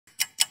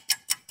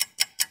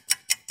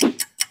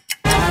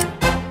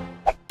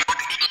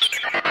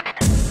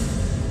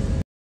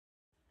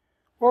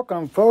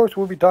Welcome, folks.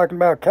 We'll be talking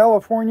about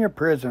California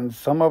prisons.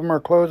 Some of them are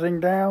closing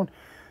down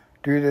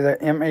due to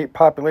the inmate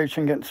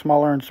population getting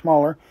smaller and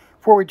smaller.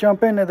 Before we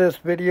jump into this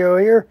video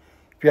here,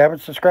 if you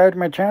haven't subscribed to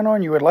my channel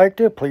and you would like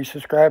to, please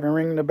subscribe and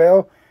ring the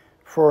bell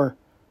for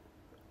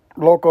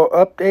local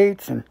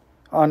updates and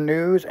on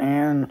news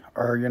and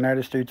our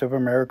United States of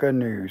America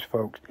news,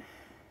 folks.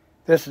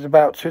 This is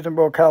about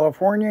Susanville,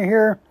 California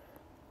here.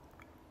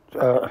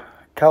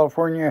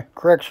 California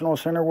Correctional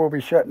Center will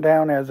be shut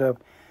down as of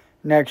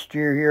next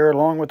year here,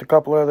 along with a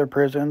couple other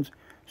prisons.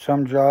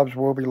 Some jobs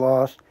will be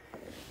lost.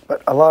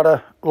 But a lot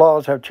of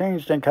laws have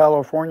changed in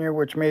California,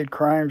 which made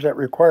crimes that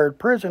required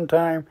prison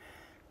time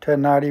to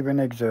not even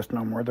exist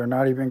no more. They're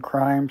not even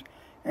crimes.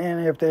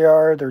 And if they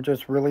are, they're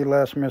just really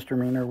less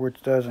misdemeanor,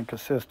 which doesn't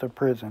consist of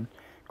prison,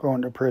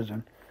 going to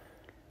prison.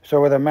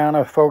 So with the amount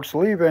of folks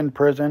leaving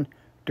prison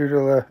due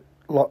to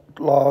the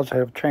laws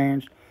have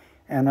changed,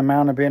 and the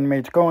amount of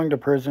inmates going to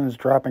prison is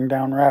dropping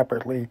down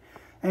rapidly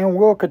and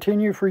will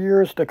continue for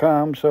years to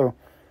come. So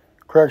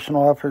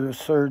correctional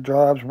officer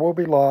jobs will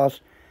be lost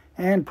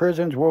and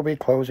prisons will be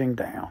closing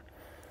down.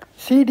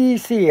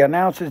 CDC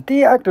announces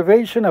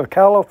deactivation of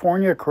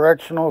California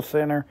Correctional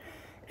Center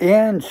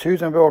in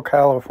Susanville,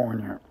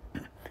 California.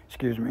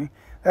 Excuse me.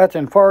 That's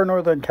in far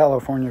northern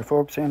California,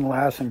 folks, in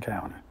Lassen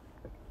County.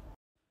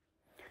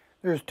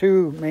 There's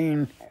two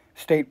main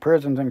state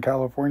prisons in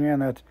California,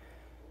 and that's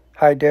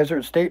High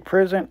Desert State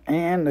Prison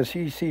and the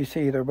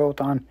CCC. They're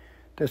both on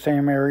the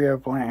same area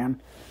of land,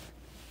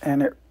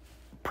 and it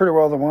pretty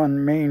well the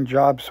one main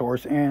job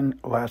source in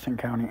Lassen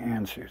County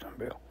and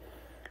Susanville.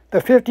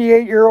 The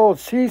 58-year-old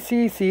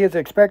CCC is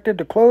expected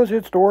to close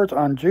its doors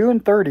on June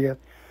 30th,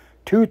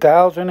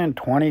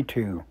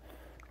 2022.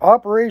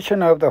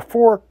 Operation of the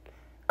 4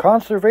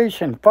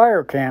 conservation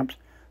fire camps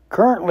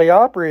currently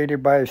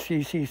operated by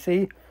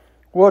CCC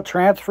will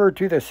transfer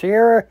to the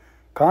Sierra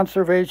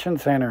Conservation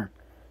Center.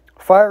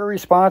 Fire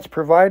response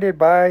provided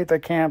by the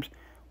camps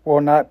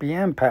will not be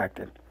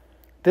impacted.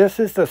 This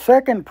is the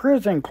second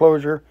prison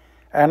closure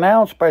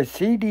announced by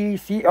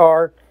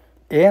CDCR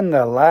in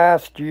the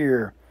last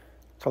year.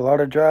 So a lot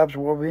of jobs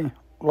will be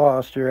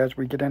lost here. As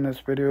we get in this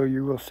video,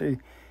 you will see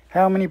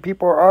how many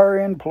people are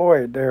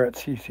employed there at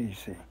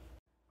CCC.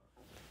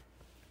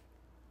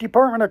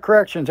 Department of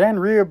Corrections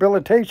and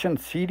Rehabilitation,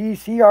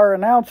 CDCR,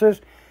 announces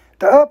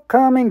the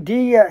upcoming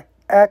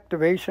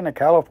deactivation of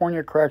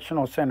California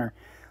Correctional Center,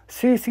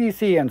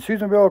 CCC, in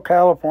Susanville,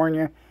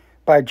 California,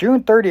 by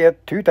June 30th,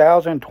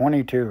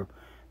 2022.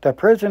 The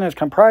prison is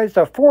comprised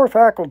of 4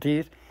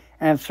 faculties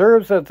and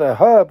serves as a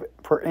hub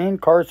for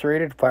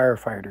incarcerated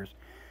firefighters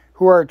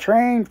who are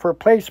trained for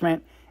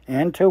placement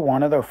into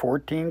one of the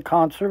 14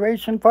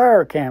 conservation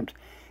fire camps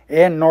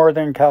in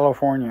Northern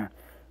California.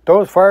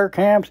 Those fire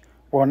camps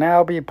will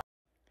now be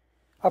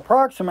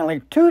approximately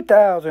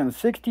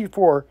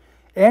 2,064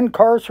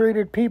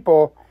 incarcerated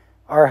people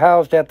are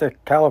housed at the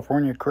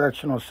California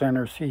Correctional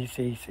Center,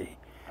 CCC.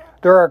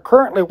 There are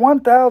currently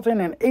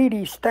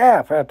 1,080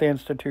 staff at the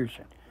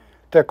institution.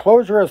 The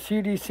closure of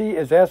CDC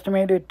is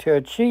estimated to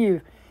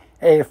achieve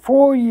a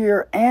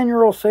full-year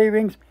annual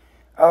savings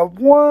of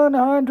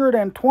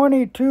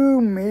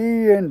 $122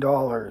 million.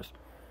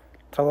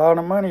 It's a lot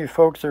of money,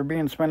 folks, that are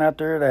being spent out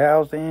there to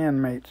house the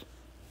inmates.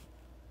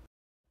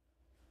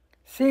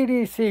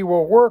 CDC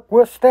will work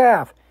with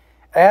staff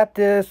at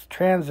this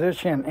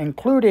transition,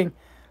 including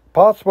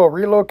possible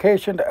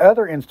relocation to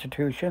other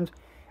institutions.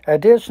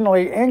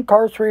 Additionally,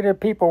 incarcerated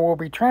people will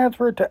be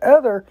transferred to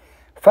other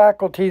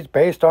faculties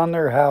based on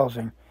their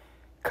housing,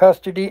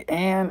 custody,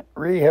 and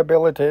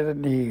rehabilitative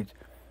needs.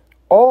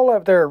 All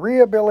of their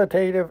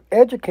rehabilitative,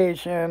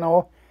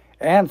 educational,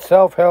 and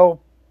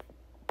self-help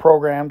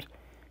programs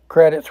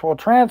credits will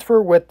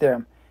transfer with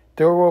them.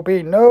 There will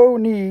be no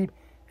need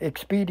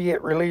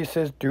expedient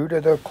releases due to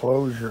the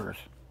closures.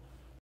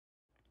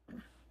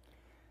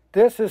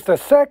 This is the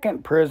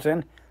second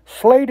prison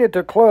slated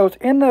to close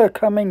in the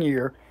coming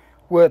year,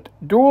 with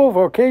Dual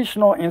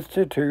Vocational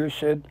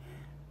Institution,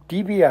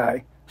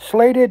 DVI,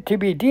 slated to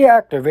be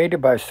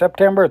deactivated by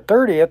September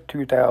 30th,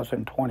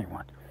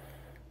 2021.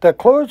 The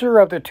closure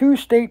of the 2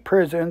 state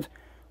prisons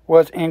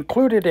was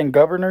included in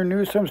Governor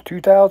Newsom's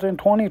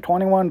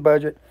 2020-21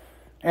 budget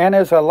and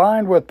is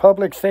aligned with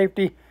public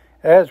safety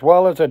as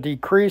well as a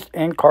decreased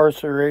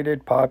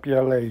incarcerated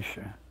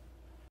population.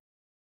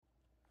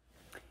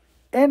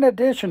 In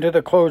addition to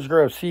the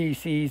closure of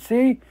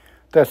CCC,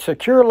 the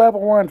secure Level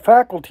 1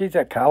 faculties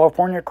at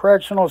California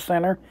Correctional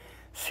Center,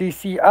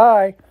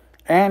 CCI,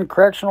 and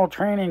Correctional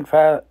Training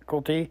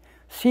Faculty,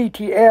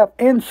 CTF,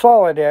 in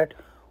Soledad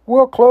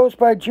will close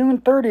by June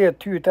 30th,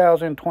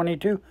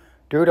 2022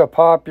 due to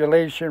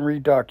population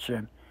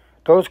reduction.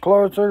 Those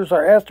closures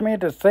are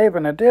estimated to save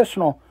an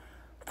additional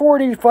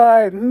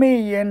 $45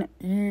 million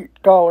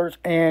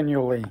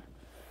annually.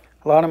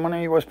 A lot of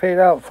money was paid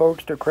out,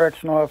 folks, to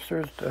correctional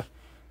officers to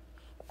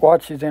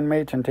watch these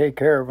inmates and take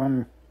care of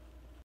them.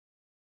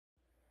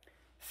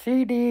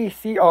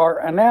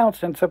 CDCR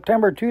announced in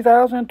September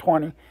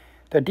 2020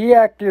 the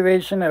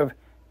deactivation of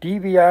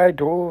DVI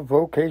Dual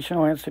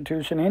Vocational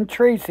Institution in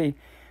Tracy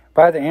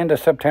by the end of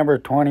September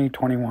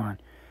 2021.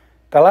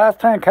 The last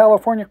time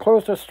California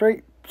closed a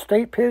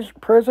state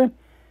prison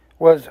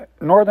was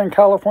Northern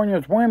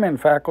California's women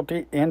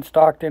faculty in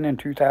Stockton in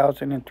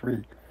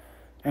 2003.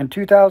 In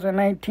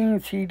 2019,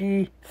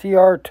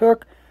 CDCR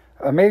took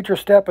a major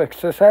step of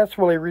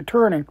successfully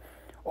returning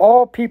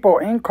all people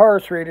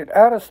incarcerated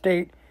out of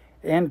state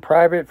in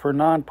private for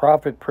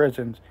nonprofit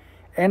prisons,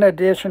 in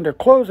addition to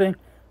closing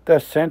the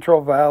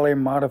Central Valley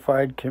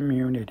Modified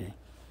Community.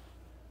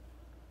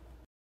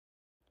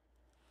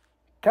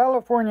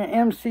 California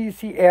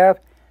MCCF,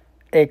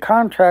 a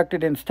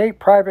contracted and state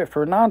private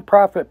for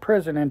nonprofit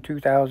prison in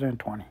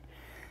 2020.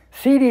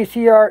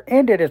 CDCR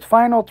ended its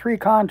final 3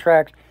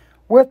 contracts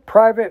with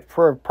private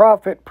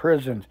for-profit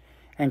prisons,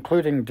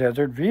 including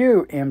Desert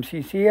View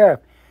MCCF,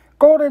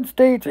 Golden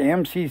States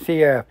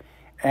MCCF,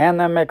 and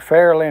the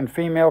McFarland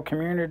Female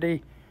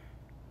Community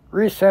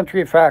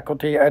Reentry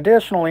Faculty.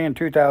 Additionally, in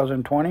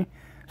 2020,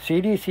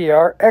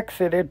 CDCR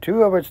exited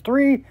 2 of its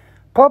 3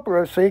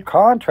 publicly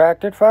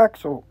contracted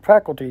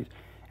faculties,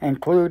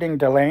 including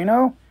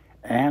Delano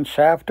and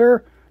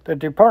Shafter. The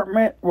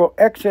department will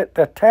exit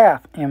the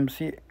Taft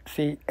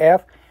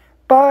MCCF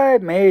by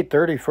May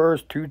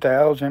 31st,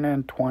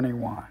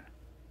 2021.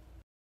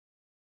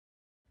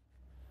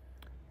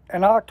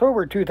 In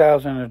October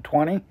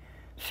 2020,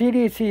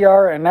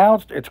 CDCR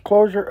announced its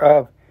closure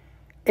of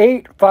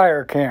 8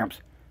 fire camps.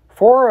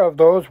 4 of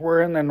those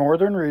were in the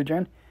northern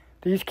region.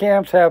 These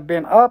camps have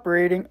been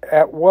operating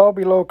at well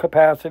below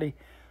capacity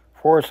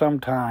for some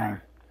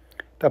time.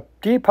 The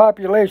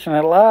depopulation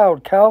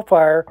allowed CAL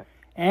FIRE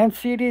and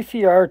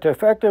CDCR to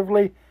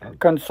effectively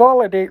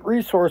consolidate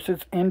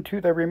resources into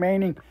the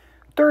remaining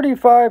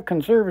 35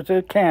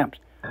 conservative camps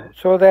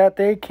so that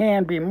they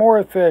can be more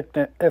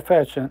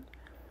efficient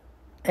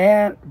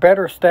and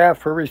better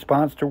staffed for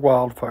response to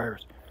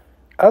wildfires,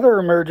 other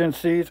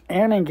emergencies,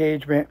 and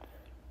engagement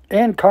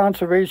in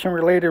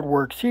conservation-related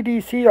work.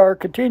 CDCR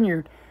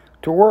continued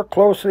to work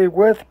closely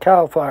with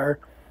CAL FIRE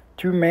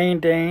to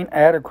maintain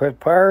adequate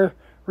fire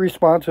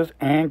responses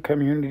and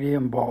community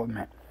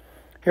involvement.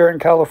 Here in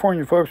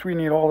California, folks, we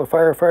need all the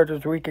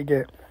firefighters we could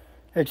get,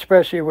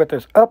 especially with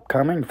this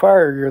upcoming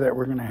fire year that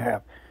we're going to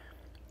have.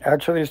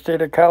 Actually, the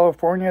state of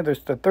California, this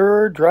is the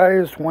 3rd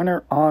driest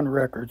winter on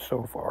record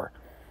so far.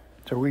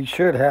 So we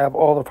should have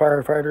all the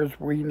firefighters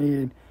we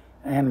need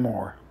and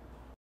more.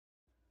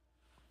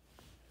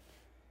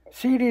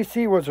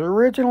 CDC was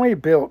originally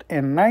built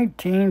in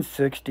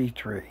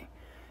 1963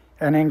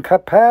 and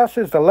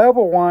encompasses the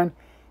Level 1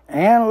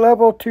 and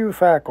Level 2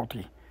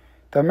 faculty.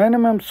 The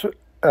minimum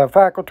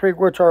faculty,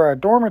 which are a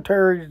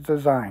dormitory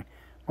design,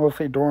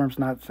 mostly dorms,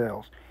 not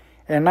cells.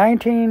 In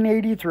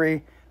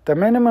 1983, the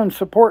minimum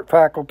support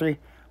faculty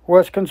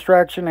was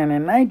construction, and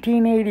in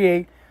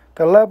 1988,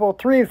 the Level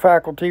 3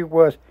 faculty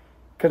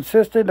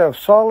consisted of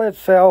solid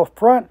cell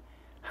front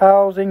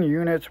housing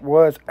units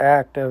was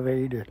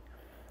activated.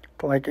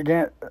 Like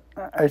again,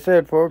 I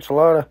said, folks, a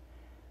lot of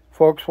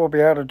folks will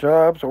be out of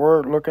jobs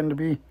or looking to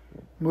be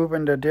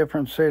moving to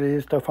different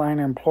cities to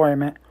find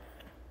employment.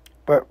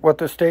 But what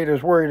the state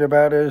is worried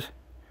about is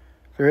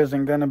there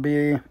isn't going to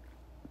be,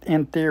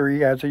 in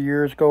theory, as the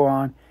years go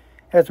on,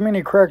 as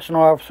many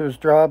correctional officers'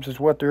 jobs as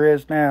what there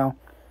is now.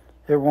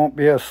 It won't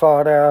be a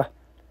sought-out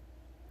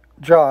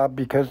job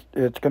because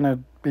it's going to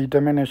be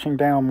diminishing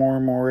down more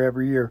and more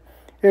every year.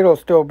 It'll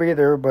still be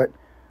there, but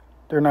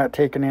they're not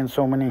taking in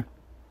so many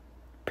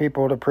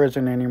people to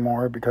prison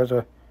anymore because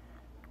of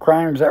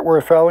crimes that were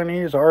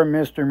felonies are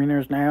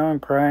misdemeanors now,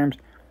 and crimes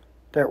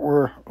that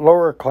were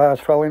lower class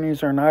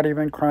felonies are not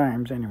even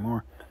crimes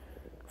anymore.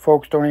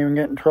 Folks don't even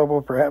get in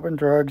trouble for having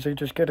drugs. They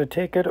just get a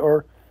ticket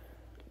or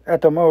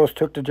at the most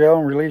took to jail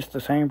and released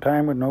the same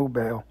time with no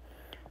bail.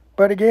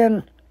 But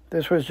again,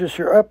 this was just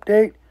your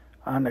update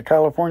on the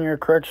California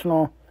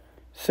Correctional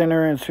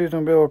Center in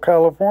Susanville,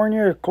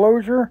 California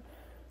closure,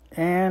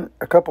 and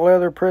a couple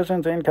other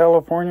prisons in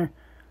California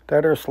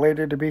that are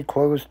slated to be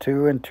closed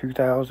too in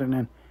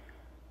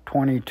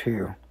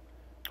 2022.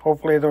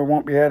 Hopefully there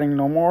won't be adding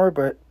no more,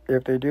 but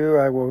if they do,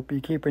 I will be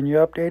keeping you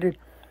updated.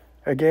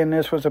 Again,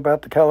 this was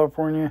about the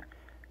California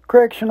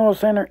Correctional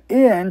Center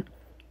in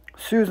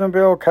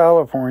Susanville,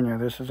 California.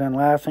 This is in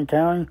Lassen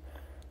County,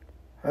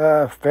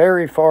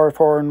 very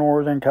far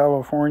northern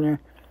California,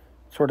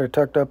 sort of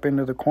tucked up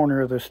into the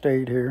corner of the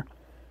state here.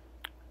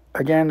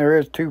 Again, there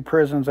is 2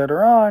 prisons that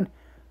are on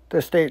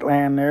the state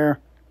land there.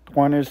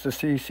 One is the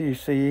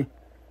CCC,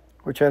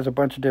 which has a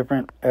bunch of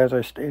different, as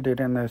I stated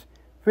in this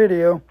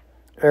video,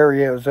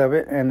 areas of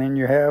it. And then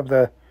you have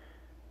the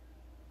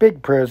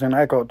big prison,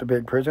 I call it the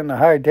big prison, the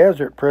high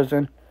desert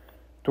prison,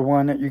 the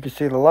one that you can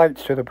see the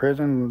lights to the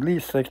prison at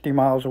least 60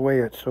 miles away.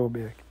 It's so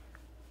big.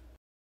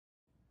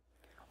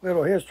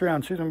 Little history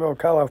on Susanville,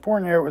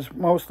 California. It was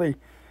mostly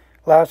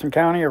Lassen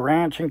County, a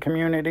ranching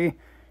community,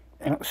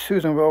 and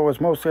Susanville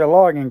was mostly a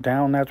logging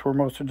town. That's where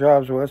most of the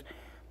jobs was.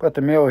 But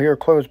the mill here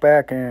closed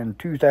back in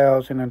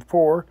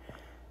 2004,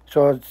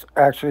 so it's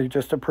actually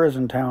just a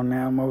prison town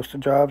now. Most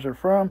of the jobs are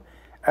from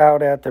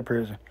out at the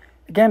prison.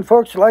 Again,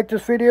 folks, if you like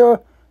this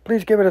video,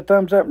 Please give it a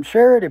thumbs up and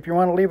share it. If you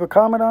want to leave a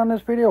comment on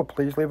this video,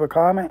 please leave a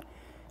comment.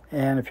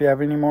 And if you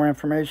have any more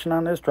information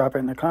on this, drop it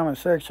in the comment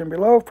section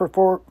below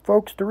for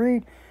folks to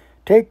read.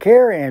 Take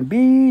care and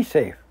be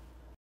safe.